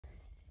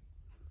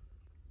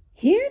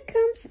Here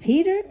comes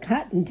Peter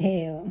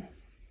Cottentail.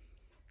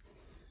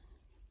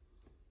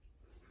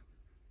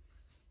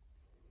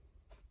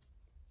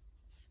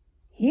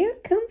 Here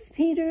comes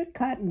Peter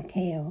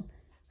Cottentail,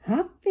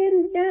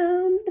 hopping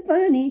down the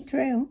bunny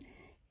trail.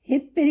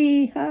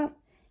 Hippity-hop,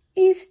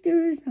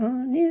 Easter's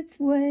on its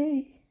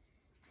way,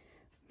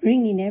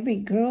 bringing every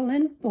girl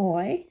and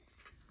boy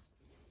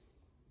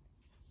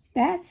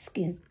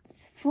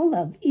baskets full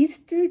of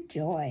Easter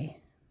joy.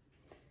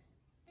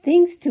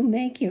 Things to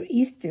make your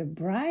Easter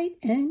bright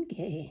and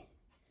gay.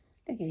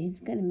 Look at, he's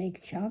going to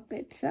make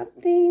chocolate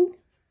something.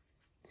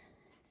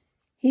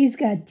 He's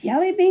got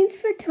jelly beans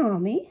for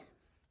Tommy,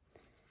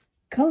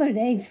 colored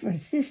eggs for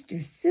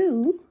Sister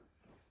Sue.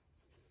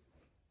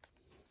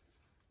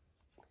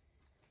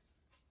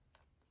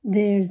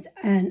 There's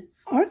an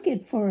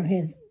orchid for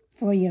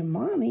your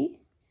mommy,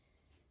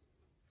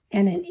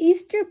 and an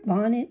Easter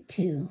bonnet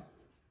too.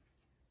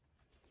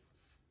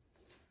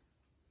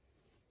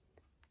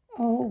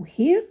 Oh,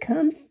 here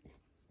comes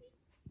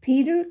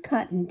Peter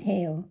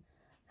Cottentail,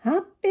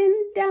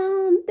 hopping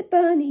down the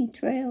bunny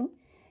trail.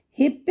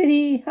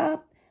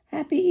 Hippity-hop,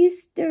 happy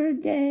Easter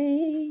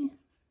day.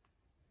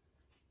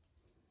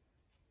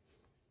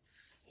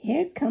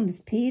 Here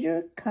comes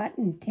Peter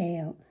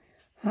Cottentail,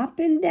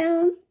 hopping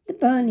down the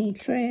bunny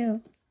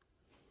trail.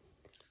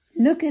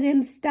 Look at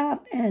him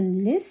stop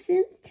and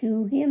listen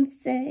to him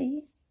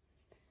say,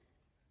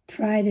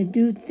 try to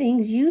do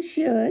things you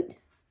should.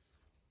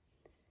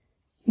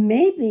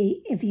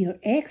 Maybe if you're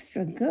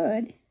extra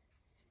good,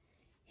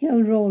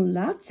 he'll roll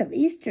lots of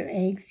Easter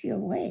eggs your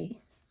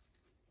way.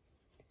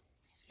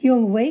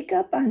 You'll wake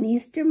up on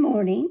Easter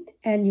morning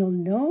and you'll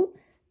know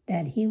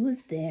that he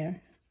was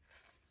there.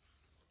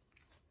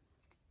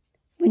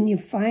 When you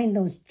find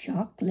those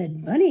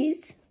chocolate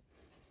bunnies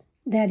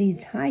that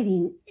he's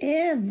hiding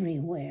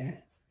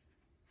everywhere.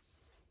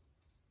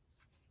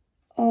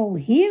 Oh,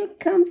 here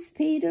comes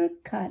Peter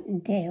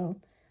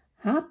Cottentail,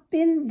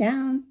 hopping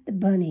down the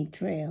bunny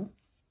trail.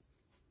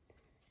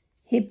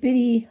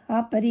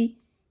 Hippity-hoppity,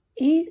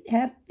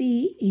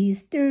 happy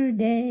Easter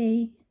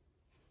day.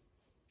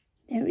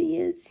 There he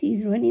is.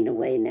 He's running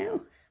away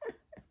now.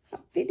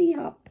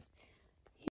 Hoppity-hop.